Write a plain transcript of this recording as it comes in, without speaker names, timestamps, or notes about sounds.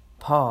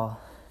Paul,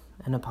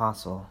 an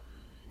apostle,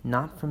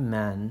 not from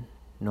men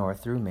nor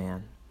through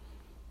man,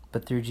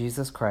 but through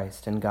Jesus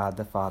Christ and God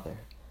the Father,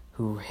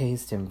 who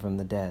raised him from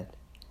the dead,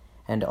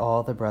 and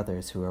all the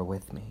brothers who are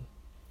with me,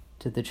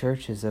 to the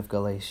churches of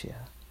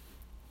Galatia.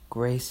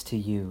 Grace to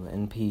you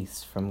and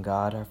peace from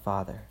God our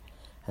Father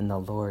and the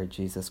Lord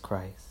Jesus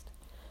Christ,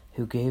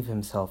 who gave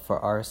himself for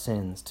our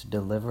sins to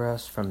deliver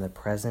us from the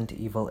present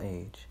evil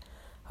age,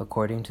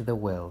 according to the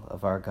will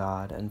of our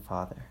God and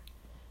Father,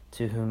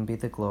 to whom be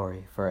the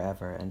glory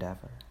forever and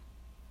ever.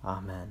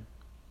 Amen.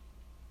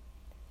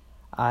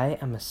 I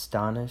am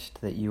astonished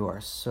that you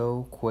are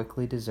so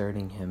quickly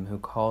deserting him who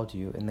called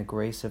you in the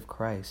grace of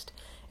Christ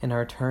and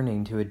are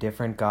turning to a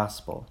different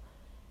gospel.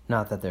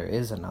 Not that there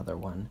is another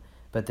one,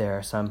 but there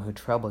are some who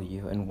trouble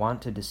you and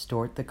want to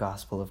distort the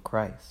gospel of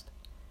Christ.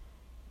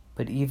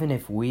 But even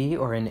if we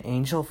or an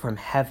angel from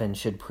heaven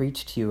should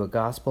preach to you a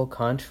gospel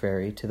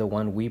contrary to the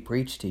one we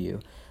preach to you,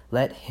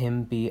 let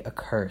him be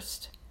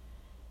accursed.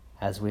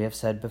 As we have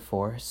said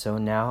before, so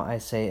now I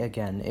say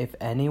again, if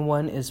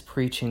anyone is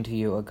preaching to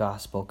you a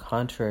gospel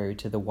contrary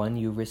to the one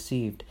you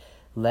received,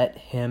 let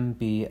him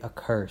be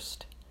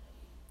accursed.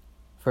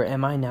 For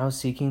am I now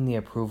seeking the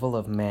approval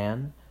of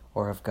man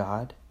or of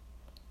God?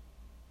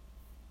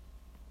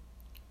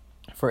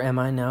 For am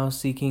I now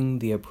seeking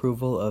the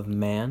approval of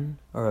man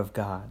or of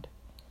God?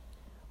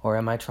 Or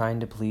am I trying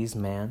to please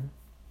man?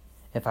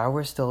 If I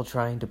were still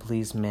trying to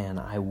please man,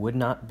 I would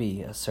not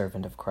be a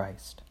servant of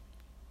Christ.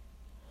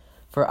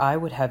 For I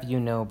would have you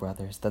know,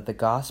 brothers, that the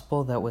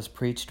gospel that was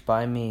preached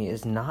by me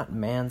is not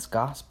man's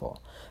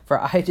gospel.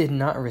 For I did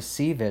not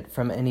receive it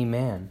from any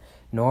man,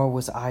 nor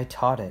was I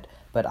taught it,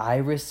 but I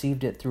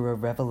received it through a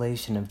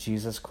revelation of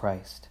Jesus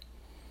Christ.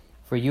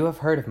 For you have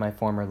heard of my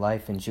former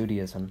life in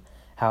Judaism,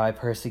 how I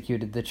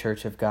persecuted the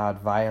church of God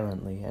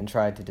violently and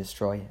tried to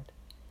destroy it.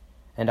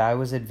 And I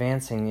was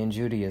advancing in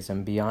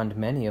Judaism beyond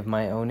many of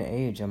my own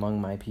age among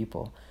my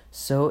people.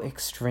 So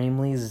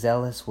extremely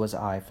zealous was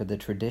I for the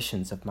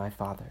traditions of my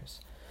fathers.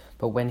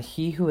 But when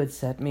he who had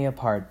set me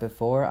apart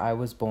before I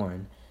was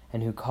born,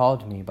 and who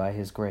called me by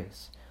his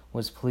grace,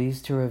 was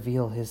pleased to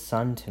reveal his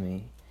Son to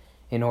me,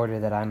 in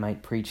order that I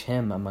might preach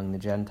him among the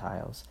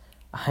Gentiles,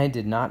 I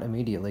did not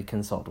immediately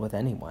consult with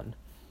anyone,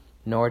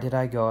 nor did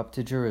I go up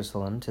to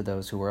Jerusalem to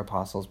those who were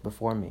apostles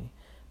before me,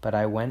 but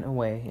I went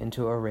away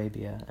into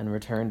Arabia and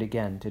returned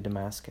again to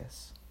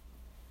Damascus.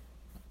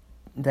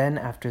 Then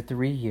after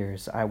 3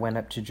 years I went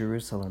up to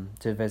Jerusalem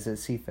to visit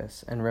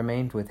Cephas, and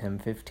remained with him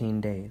 15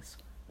 days.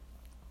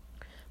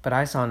 But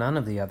I saw none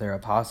of the other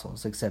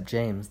apostles except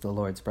James, the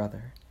Lord's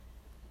brother.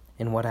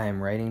 In what I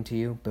am writing to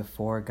you,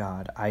 before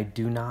God, I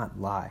do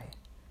not lie.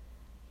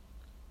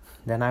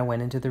 Then I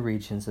went into the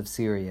regions of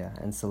Syria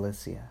and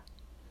Cilicia.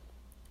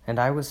 And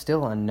I was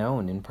still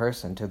unknown in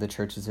person to the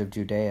churches of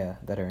Judea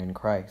that are in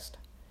Christ.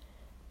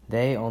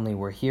 They only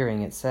were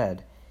hearing it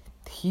said,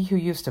 "He who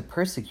used to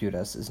persecute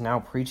us is now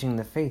preaching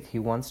the faith he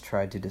once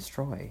tried to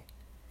destroy."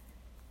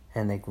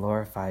 And they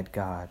glorified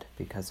God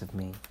because of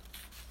me.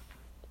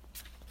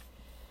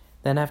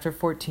 Then after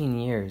 14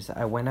 years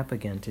I went up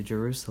again to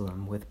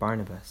Jerusalem with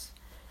Barnabas,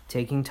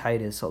 taking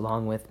Titus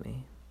along with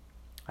me.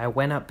 I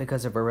went up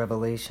because of a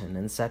revelation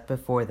and set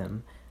before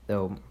them,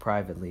 though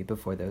privately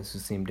before those who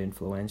seemed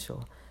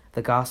influential,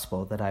 the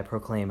gospel that I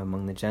proclaim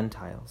among the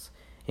Gentiles,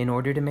 in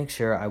order to make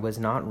sure I was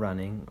not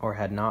running or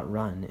had not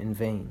run in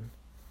vain.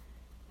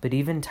 But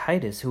even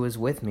Titus, who was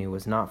with me,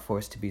 was not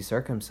forced to be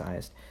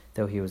circumcised,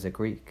 though he was a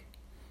Greek.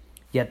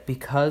 Yet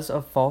because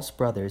of false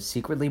brothers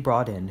secretly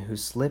brought in, who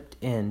slipped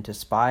in to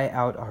spy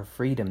out our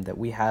freedom that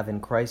we have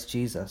in Christ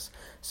Jesus,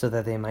 so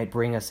that they might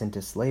bring us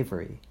into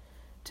slavery,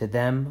 to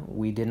them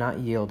we did not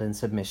yield in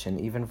submission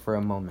even for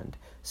a moment,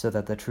 so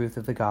that the truth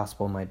of the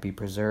gospel might be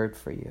preserved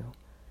for you.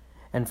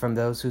 And from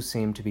those who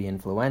seemed to be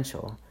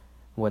influential,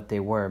 what they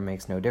were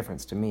makes no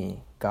difference to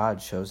me.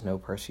 God shows no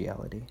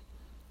partiality.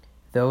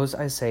 Those,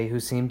 I say, who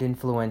seemed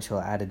influential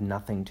added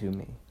nothing to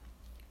me.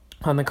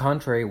 On the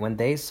contrary, when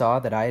they saw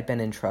that I had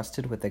been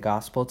entrusted with the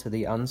gospel to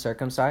the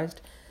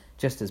uncircumcised,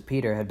 just as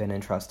Peter had been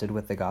entrusted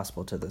with the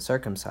gospel to the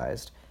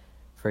circumcised,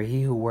 for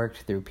he who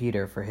worked through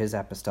Peter for his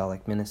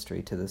apostolic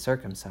ministry to the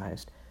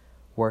circumcised,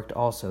 worked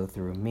also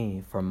through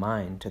me for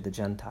mine to the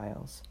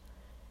Gentiles.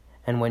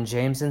 And when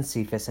James and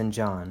Cephas and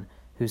John,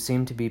 who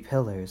seemed to be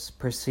pillars,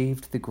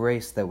 perceived the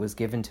grace that was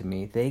given to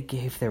me, they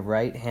gave the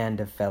right hand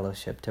of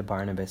fellowship to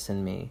Barnabas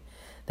and me,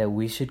 that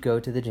we should go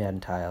to the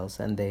Gentiles,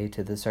 and they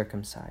to the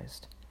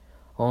circumcised.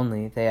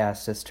 Only they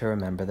asked us to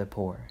remember the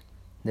poor,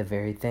 the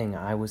very thing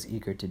I was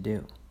eager to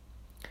do.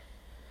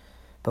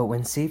 But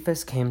when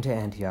Cephas came to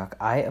Antioch,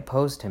 I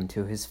opposed him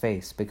to his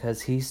face,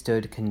 because he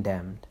stood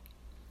condemned.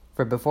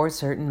 For before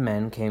certain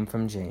men came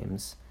from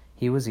James,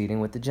 he was eating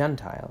with the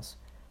Gentiles.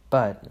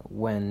 But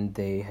when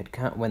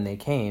they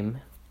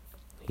came,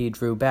 he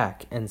drew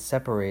back and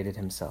separated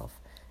himself,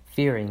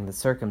 fearing the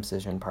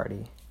circumcision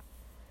party.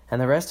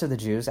 And the rest of the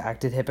Jews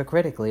acted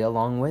hypocritically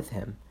along with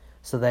him,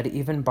 so that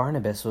even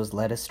Barnabas was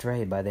led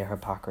astray by their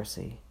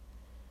hypocrisy.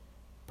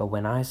 But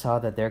when I saw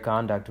that their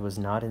conduct was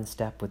not in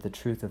step with the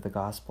truth of the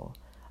gospel,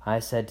 I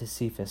said to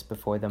Cephas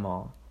before them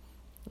all,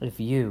 If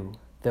you,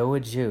 though a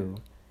Jew,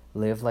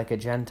 live like a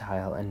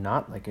Gentile and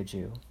not like a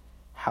Jew,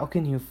 how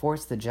can you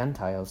force the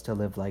Gentiles to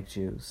live like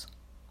Jews?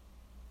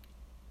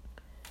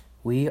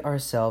 We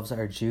ourselves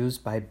are Jews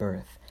by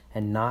birth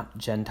and not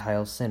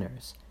Gentile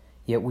sinners.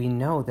 Yet we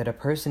know that a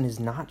person is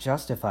not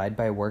justified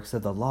by works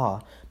of the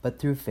law, but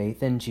through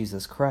faith in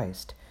Jesus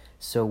Christ.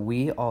 So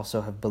we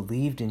also have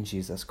believed in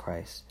Jesus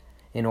Christ,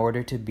 in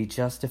order to be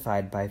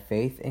justified by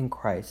faith in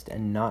Christ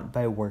and not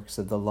by works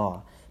of the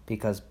law,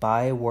 because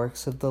by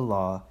works of the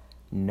law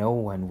no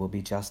one will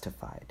be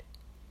justified.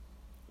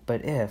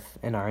 But if,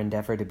 in our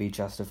endeavor to be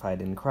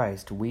justified in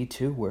Christ, we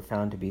too were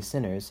found to be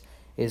sinners,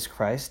 is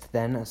Christ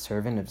then a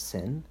servant of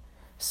sin?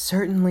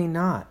 Certainly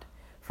not.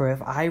 For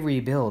if I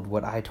rebuild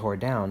what I tore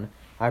down,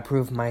 I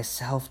prove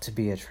myself to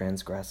be a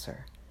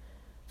transgressor.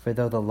 For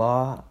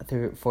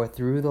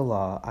through the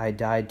law I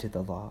died to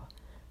the law,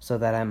 so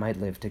that I might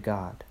live to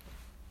God.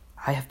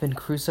 I have been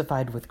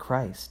crucified with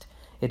Christ.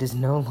 It is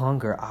no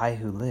longer I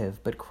who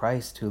live, but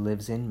Christ who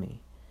lives in me.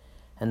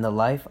 And the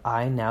life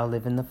I now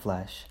live in the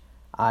flesh,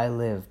 I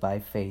live by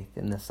faith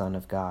in the Son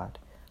of God,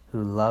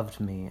 who loved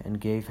me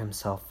and gave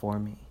himself for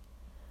me.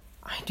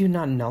 I do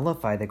not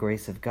nullify the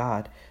grace of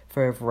God,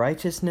 for if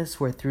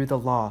righteousness were through the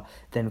law,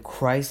 then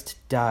Christ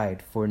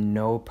died for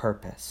no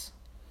purpose.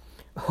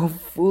 O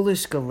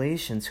foolish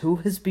Galatians, who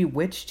has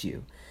bewitched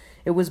you?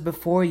 It was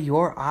before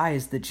your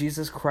eyes that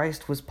Jesus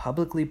Christ was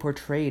publicly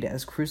portrayed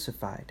as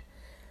crucified.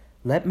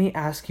 Let me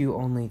ask you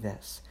only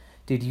this: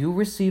 did you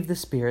receive the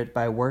Spirit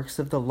by works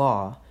of the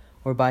law,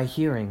 or by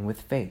hearing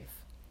with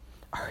faith?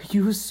 Are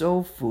you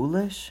so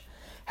foolish?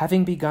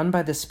 Having begun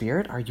by the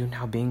Spirit, are you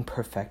now being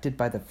perfected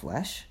by the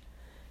flesh?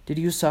 Did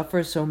you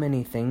suffer so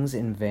many things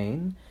in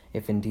vain,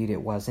 if indeed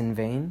it was in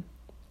vain?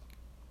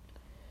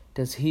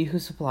 Does he who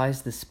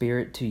supplies the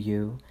Spirit to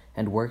you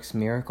and works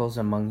miracles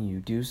among you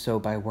do so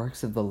by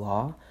works of the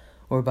law,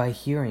 or by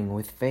hearing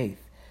with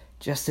faith,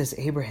 just as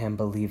Abraham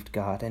believed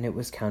God, and it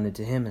was counted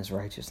to him as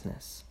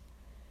righteousness?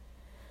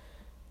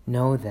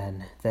 Know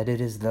then that it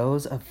is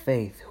those of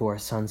faith who are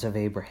sons of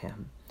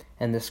Abraham.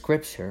 And the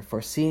Scripture,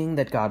 foreseeing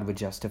that God would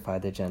justify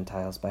the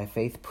Gentiles by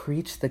faith,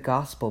 preached the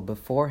gospel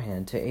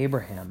beforehand to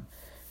Abraham,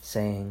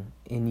 saying,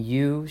 "In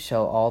you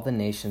shall all the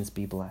nations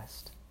be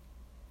blessed."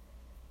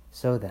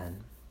 So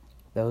then,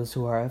 those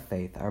who are of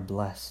faith are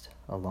blessed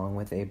along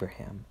with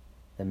Abraham,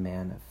 the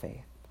man of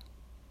faith.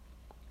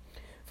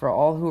 For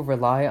all who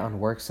rely on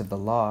works of the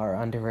law are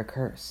under a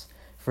curse,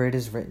 for it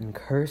is written,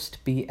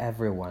 "Cursed be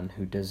everyone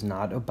who does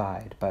not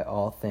abide by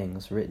all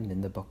things written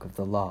in the book of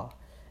the law,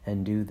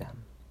 and do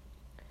them."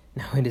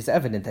 Now it is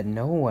evident that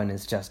no one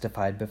is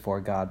justified before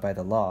God by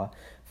the law,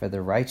 for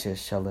the righteous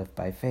shall live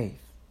by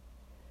faith.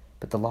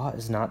 But the law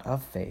is not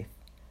of faith.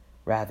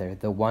 Rather,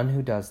 the one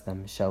who does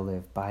them shall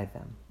live by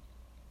them.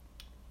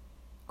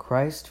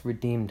 Christ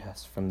redeemed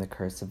us from the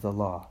curse of the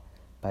law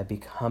by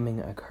becoming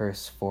a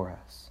curse for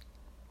us.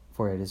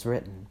 For it is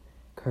written,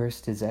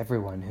 "Cursed is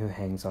everyone who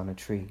hangs on a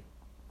tree,"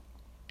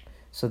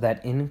 so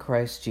that in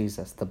Christ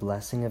Jesus the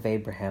blessing of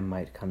Abraham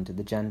might come to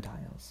the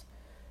Gentiles,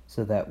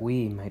 so that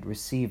we might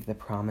receive the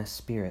promised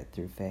Spirit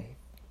through faith.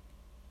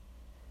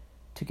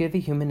 To give a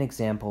human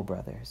example,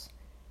 brothers,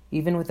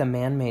 even with a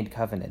man-made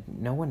covenant,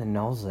 no one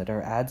annuls it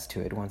or adds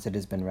to it once it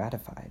has been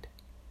ratified.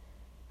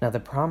 Now the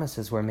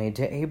promises were made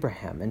to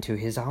Abraham and to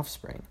his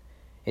offspring.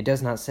 It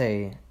does not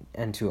say,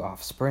 "and to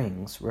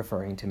offsprings,"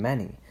 referring to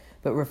many,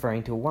 but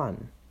referring to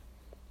one,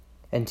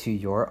 "and to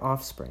your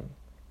offspring,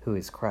 who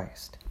is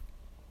Christ."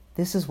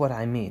 This is what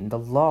I mean. The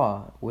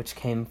law, which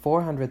came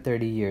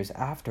 430 years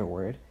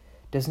afterward,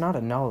 does not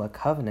annul a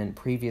covenant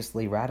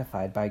previously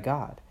ratified by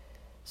God,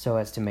 so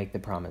as to make the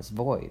promise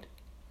void.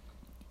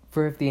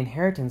 For if the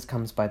inheritance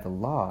comes by the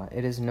law,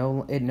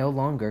 it no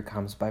longer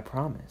comes by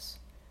promise.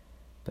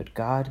 But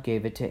God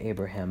gave it to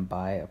Abraham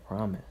by a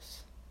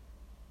promise.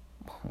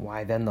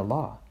 Why then the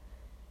law?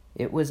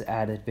 It was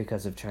added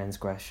because of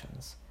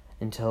transgressions,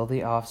 until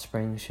the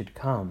offspring should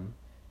come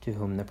to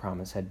whom the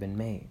promise had been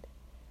made,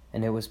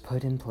 and it was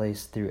put in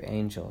place through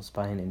angels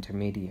by an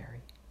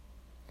intermediary.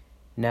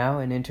 Now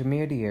an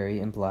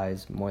intermediary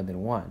implies more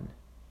than one,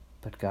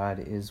 but God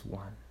is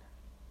one.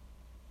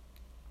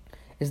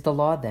 Is the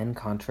law then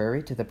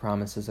contrary to the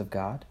promises of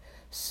God?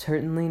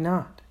 Certainly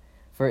not.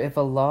 For if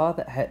a law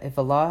had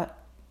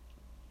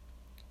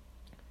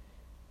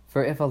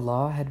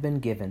been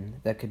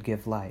given that could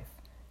give life,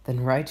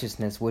 then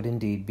righteousness would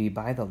indeed be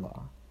by the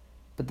law.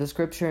 But the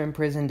Scripture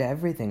imprisoned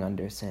everything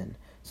under sin,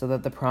 so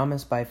that the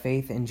promise by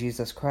faith in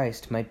Jesus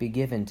Christ might be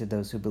given to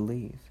those who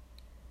believe.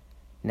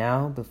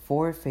 Now,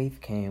 before faith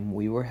came,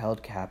 we were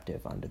held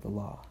captive under the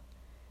law,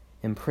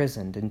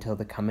 imprisoned until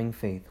the coming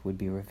faith would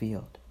be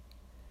revealed.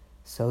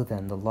 So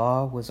then, the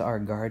law was our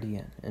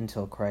guardian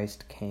until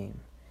Christ came,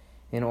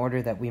 in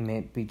order that we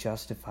might be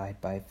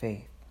justified by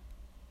faith.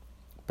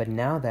 But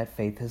now that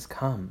faith has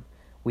come,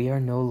 we are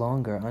no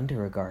longer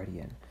under a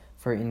guardian,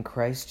 for in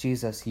Christ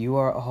Jesus you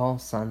are all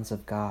sons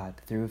of God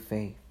through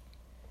faith.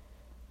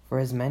 For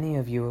as many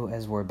of you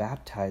as were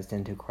baptized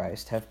into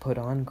Christ have put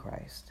on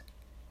Christ.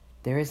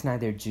 There is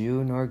neither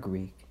Jew nor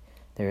Greek,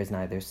 there is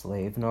neither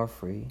slave nor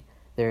free,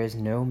 there is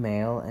no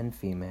male and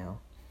female,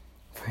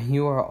 for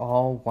you are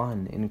all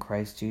one in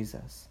Christ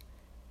Jesus.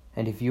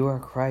 And if you are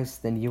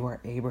Christ, then you are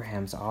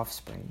Abraham's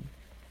offspring,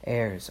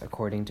 heirs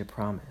according to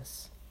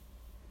promise.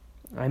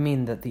 I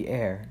mean that the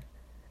heir,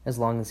 as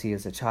long as he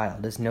is a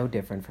child, is no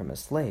different from a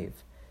slave,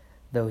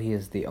 though he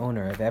is the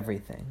owner of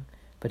everything,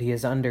 but he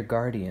is under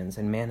guardians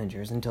and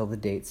managers until the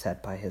date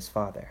set by his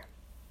father.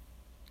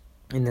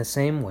 In the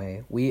same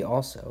way, we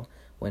also,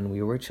 when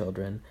we were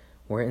children,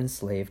 were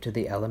enslaved to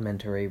the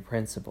elementary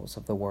principles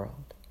of the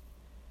world.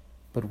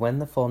 But when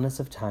the fullness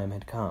of time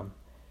had come,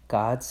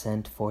 God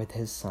sent forth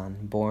his Son,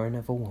 born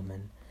of a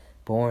woman,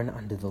 born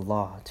under the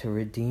law, to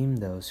redeem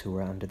those who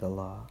were under the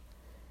law,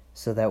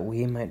 so that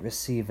we might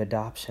receive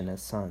adoption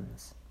as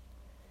sons.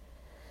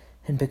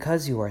 And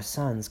because you are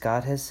sons,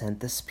 God has sent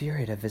the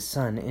Spirit of his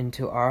Son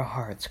into our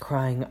hearts,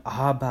 crying,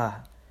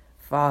 Abba,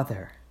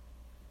 Father.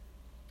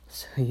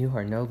 So you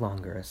are no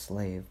longer a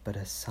slave, but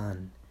a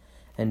son,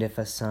 and if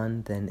a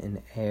son, then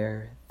an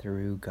heir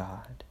through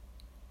God.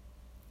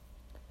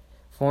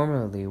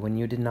 Formerly, when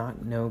you did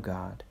not know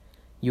God,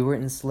 you were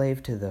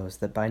enslaved to those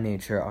that by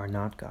nature are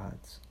not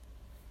God's.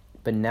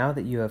 But now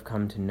that you have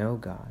come to know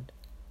God,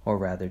 or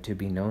rather to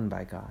be known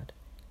by God,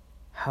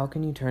 how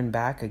can you turn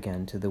back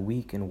again to the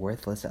weak and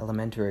worthless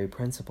elementary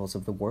principles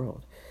of the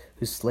world,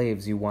 whose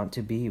slaves you want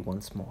to be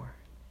once more?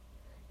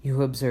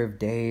 You observe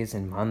days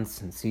and months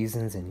and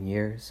seasons and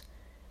years.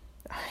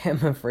 I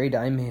am afraid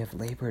I may have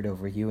labored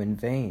over you in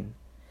vain.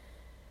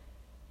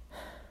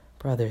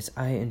 Brothers,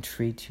 I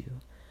entreat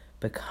you,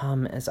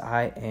 become as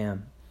I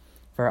am,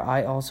 for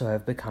I also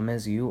have become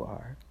as you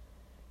are.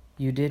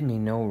 You did me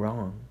no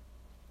wrong.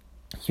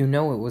 You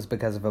know it was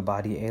because of a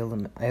body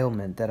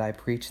ailment that I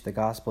preached the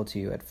gospel to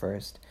you at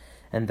first,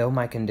 and though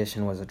my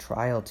condition was a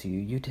trial to you,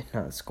 you did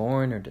not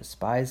scorn or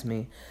despise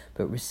me,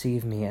 but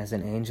received me as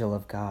an angel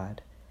of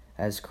God,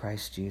 as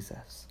Christ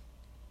Jesus.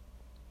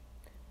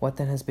 What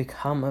then has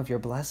become of your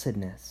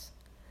blessedness?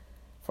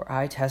 For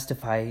I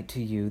testify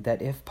to you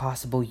that if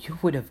possible you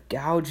would have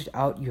gouged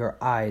out your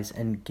eyes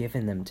and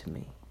given them to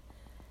me.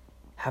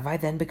 Have I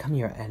then become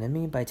your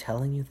enemy by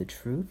telling you the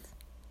truth?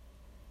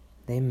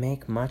 They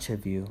make much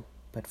of you,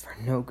 but for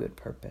no good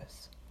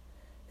purpose.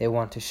 They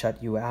want to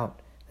shut you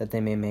out, that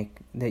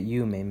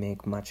you may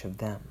make much of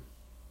them.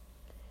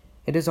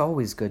 It is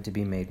always good to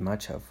be made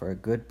much of for a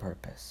good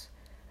purpose,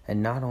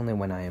 and not only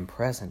when I am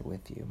present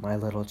with you, my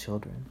little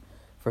children,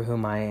 for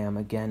whom I am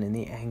again in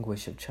the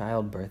anguish of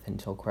childbirth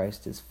until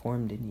Christ is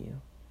formed in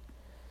you.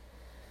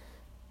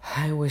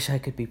 I wish I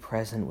could be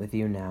present with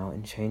you now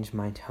and change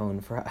my tone,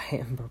 for I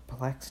am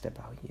perplexed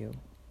about you.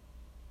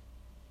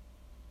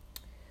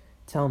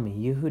 Tell me,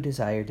 you who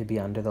desire to be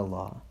under the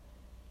law,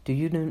 do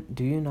you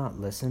not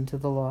listen to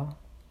the law?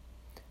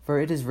 For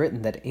it is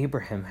written that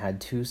Abraham had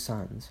 2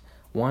 sons,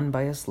 one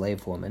by a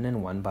slave woman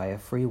and one by a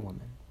free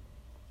woman.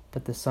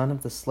 But the son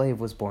of the slave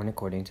was born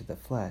according to the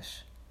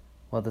flesh,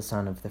 while the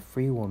son of the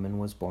free woman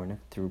was born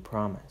through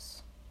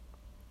promise.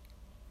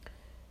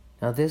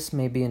 Now this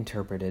may be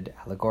interpreted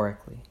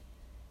allegorically.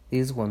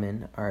 These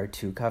women are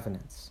 2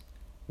 covenants.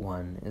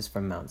 One is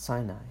from Mount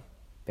Sinai,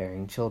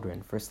 bearing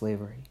children for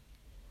slavery.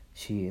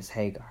 She is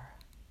Hagar.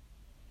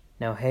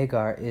 Now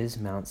Hagar is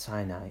Mount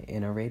Sinai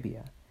in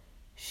Arabia.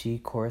 She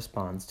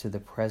corresponds to the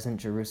present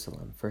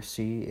Jerusalem, for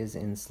she is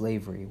in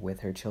slavery with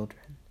her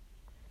children.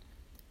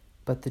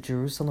 But the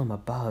Jerusalem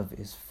above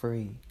is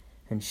free,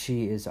 and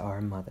she is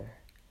our mother.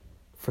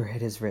 For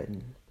it is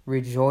written,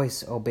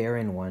 Rejoice, O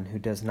barren one who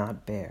does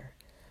not bear.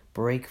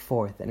 Break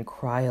forth and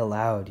cry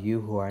aloud,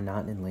 you who are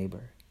not in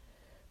labor.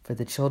 For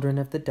the children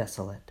of the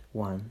desolate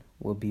one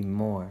will be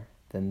more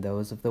than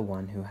those of the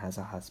one who has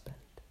a husband.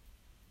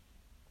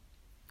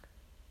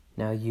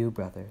 Now you,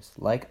 brothers,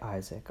 like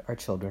Isaac, are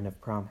children of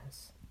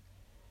promise.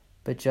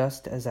 But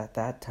just as at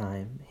that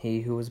time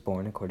he who was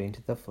born according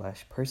to the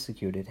flesh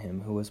persecuted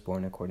him who was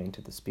born according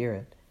to the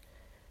Spirit,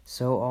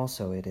 so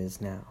also it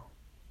is now.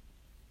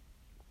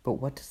 But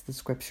what does the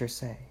Scripture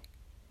say?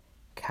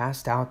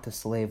 Cast out the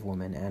slave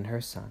woman and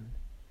her son,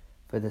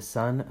 for the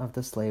son of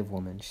the slave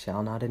woman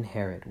shall not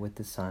inherit with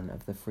the son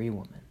of the free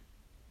woman.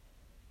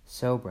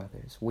 So,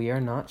 brothers, we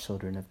are not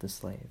children of the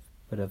slave,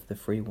 but of the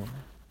free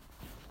woman.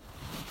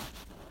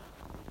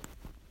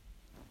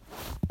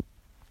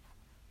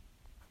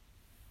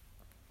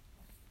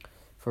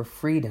 For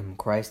freedom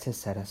Christ has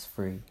set us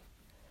free.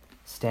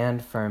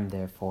 Stand firm,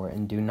 therefore,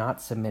 and do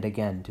not submit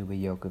again to a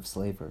yoke of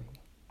slavery.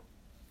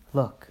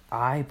 Look,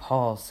 I,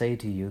 Paul, say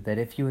to you that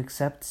if you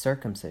accept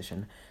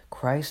circumcision,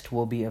 Christ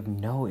will be of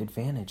no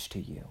advantage to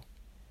you.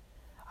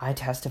 I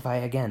testify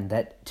again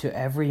that to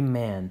every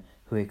man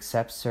who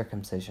accepts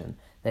circumcision,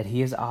 that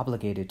he is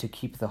obligated to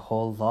keep the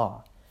whole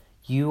law.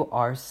 You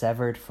are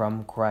severed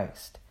from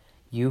Christ.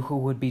 You who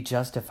would be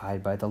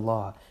justified by the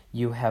law,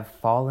 you have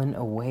fallen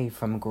away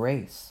from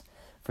grace.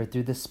 For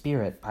through the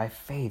Spirit, by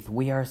faith,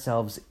 we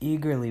ourselves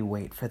eagerly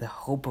wait for the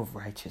hope of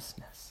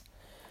righteousness.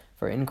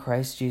 For in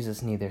Christ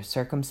Jesus neither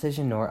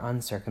circumcision nor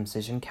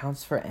uncircumcision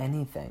counts for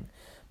anything,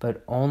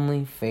 but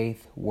only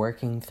faith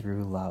working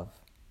through love.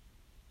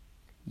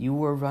 You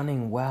were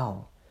running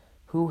well.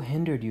 Who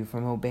hindered you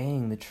from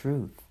obeying the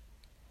truth?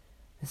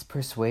 This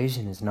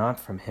persuasion is not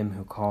from him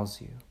who calls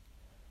you.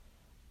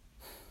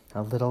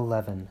 A little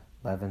leaven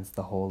leavens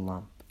the whole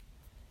lump.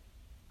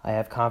 I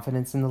have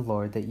confidence in the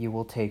Lord that you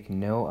will take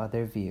no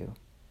other view,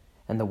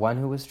 and the one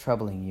who is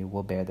troubling you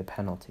will bear the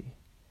penalty,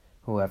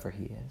 whoever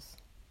he is.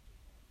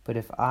 But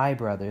if I,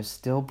 brothers,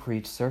 still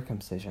preach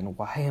circumcision,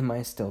 why am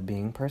I still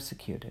being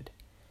persecuted?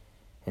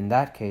 In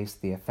that case,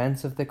 the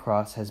offense of the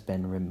cross has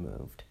been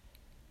removed.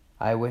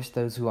 I wish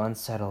those who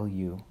unsettle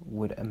you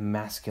would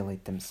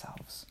emasculate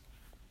themselves.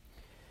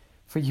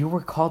 For you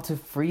were called to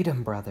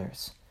freedom,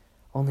 brothers.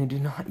 Only do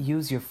not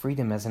use your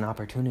freedom as an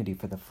opportunity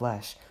for the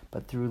flesh,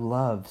 but through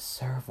love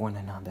serve one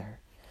another.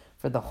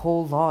 For the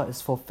whole law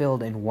is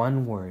fulfilled in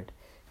one word: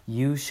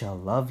 you shall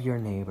love your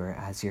neighbor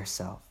as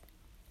yourself.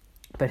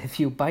 But if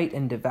you bite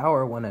and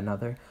devour one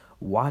another,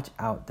 watch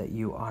out that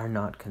you are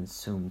not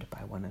consumed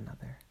by one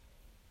another.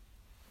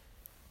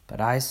 But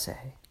I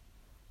say,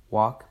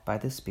 walk by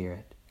the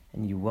Spirit,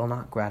 and you will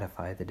not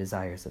gratify the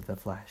desires of the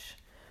flesh.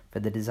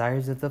 For the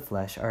desires of the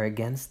flesh are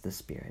against the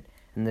Spirit,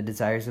 and the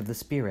desires of the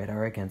Spirit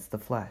are against the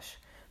flesh.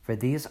 For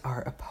these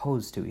are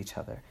opposed to each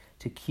other,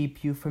 to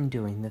keep you from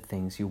doing the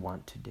things you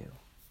want to do.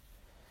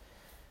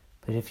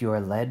 But if you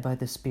are led by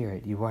the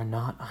Spirit, you are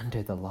not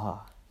under the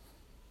law.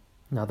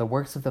 Now the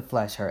works of the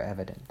flesh are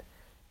evident: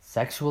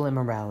 sexual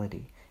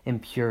immorality,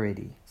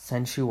 impurity,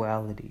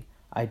 sensuality,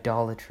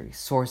 idolatry,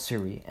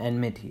 sorcery,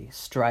 enmity,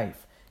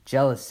 strife,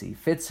 jealousy,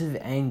 fits of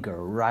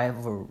anger,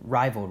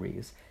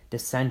 rivalries,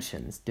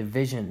 dissensions,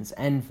 divisions,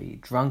 envy,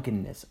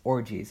 drunkenness,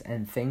 orgies,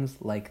 and things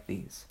like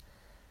these.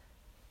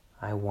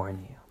 I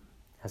warn you,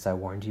 as I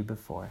warned you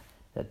before,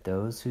 that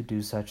those who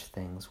do such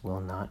things will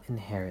not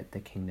inherit the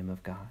kingdom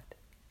of God.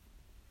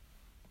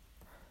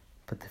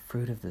 But the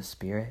fruit of the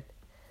Spirit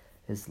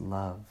is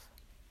love,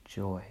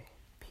 joy,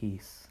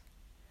 peace,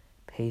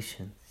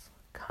 patience,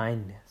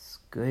 kindness,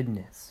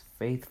 goodness,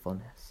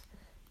 faithfulness,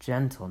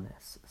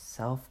 gentleness,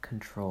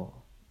 self-control.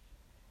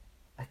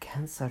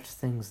 Against such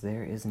things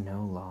there is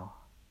no law.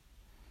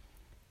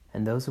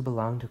 And those who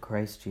belong to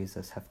Christ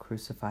Jesus have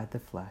crucified the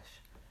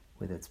flesh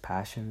with its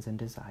passions and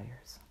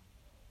desires.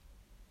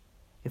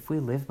 If we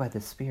live by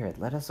the Spirit,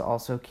 let us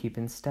also keep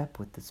in step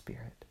with the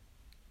Spirit.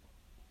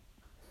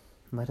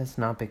 Let us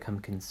not become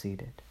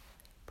conceited,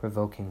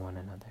 provoking one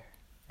another,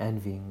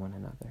 envying one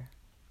another.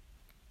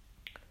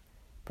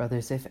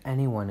 Brothers, if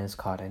anyone is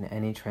caught in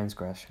any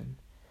transgression,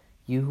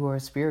 you who are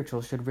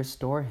spiritual should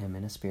restore him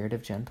in a spirit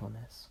of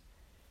gentleness.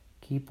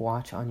 Keep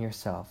watch on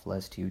yourself,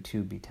 lest you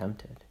too be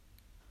tempted.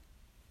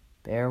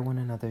 Bear one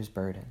another's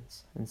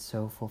burdens, and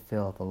so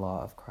fulfill the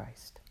law of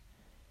Christ.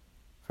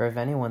 For if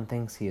anyone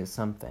thinks he is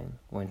something,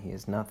 when he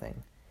is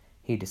nothing,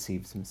 he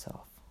deceives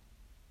himself.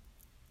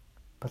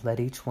 But let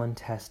each one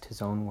test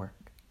his own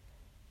work,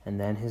 and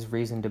then his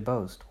reason to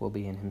boast will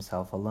be in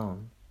himself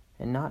alone,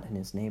 and not in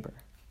his neighbor.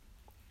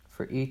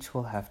 For each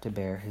will have to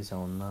bear his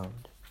own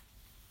load.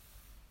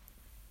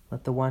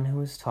 Let the one who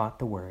is taught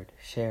the word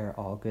share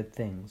all good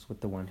things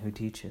with the one who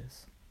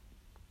teaches.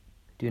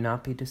 Do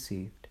not be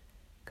deceived.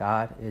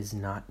 God is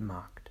not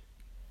mocked.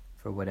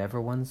 For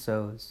whatever one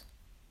sows,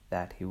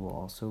 that he will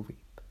also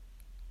reap.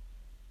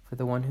 For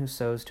the one who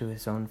sows to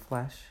his own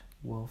flesh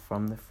will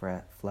from the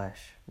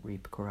flesh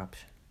reap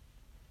corruption.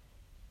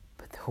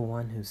 But the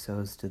one who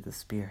sows to the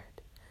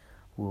Spirit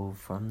will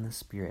from the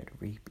Spirit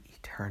reap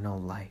eternal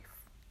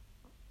life.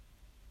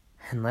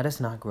 And let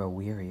us not grow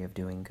weary of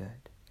doing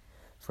good,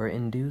 for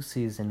in due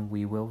season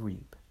we will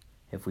reap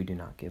if we do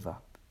not give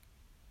up.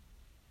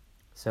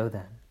 So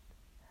then,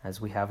 as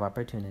we have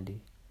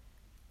opportunity,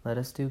 let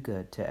us do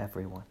good to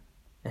everyone,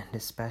 and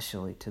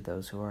especially to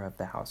those who are of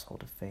the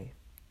household of faith.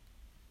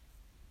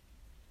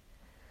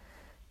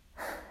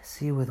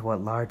 See with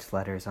what large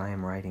letters I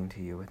am writing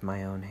to you with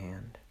my own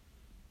hand.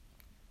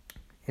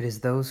 It is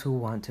those who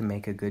want to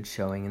make a good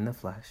showing in the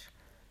flesh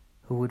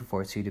who would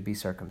force you to be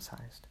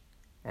circumcised,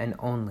 and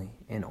only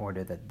in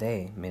order that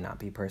they may not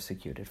be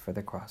persecuted for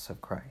the cross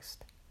of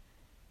Christ.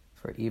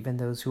 For even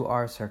those who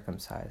are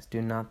circumcised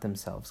do not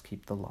themselves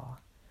keep the law,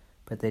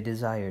 but they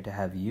desire to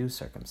have you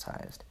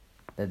circumcised,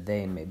 that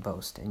they may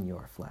boast in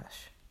your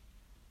flesh.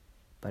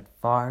 But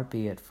far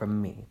be it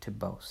from me to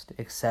boast,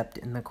 except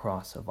in the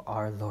cross of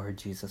our Lord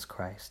Jesus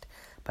Christ,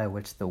 by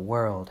which the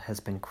world has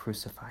been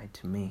crucified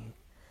to me,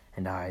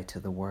 and I to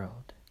the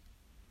world.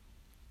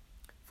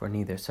 For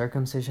neither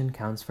circumcision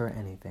counts for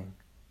anything,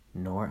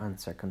 nor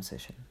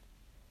uncircumcision,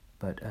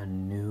 but a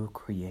new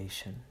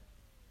creation.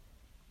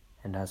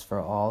 And as for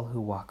all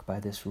who walk by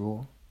this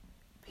rule,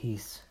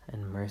 peace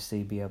and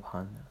mercy be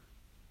upon them,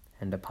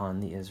 and upon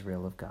the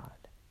Israel of God.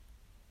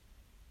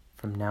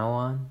 From now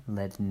on,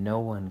 let no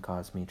one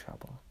cause me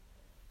trouble,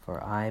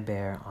 for I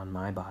bear on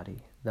my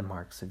body the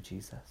marks of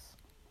Jesus.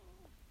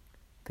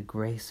 The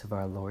grace of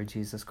our Lord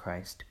Jesus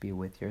Christ be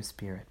with your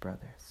spirit,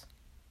 brothers.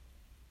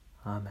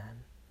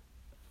 Amen.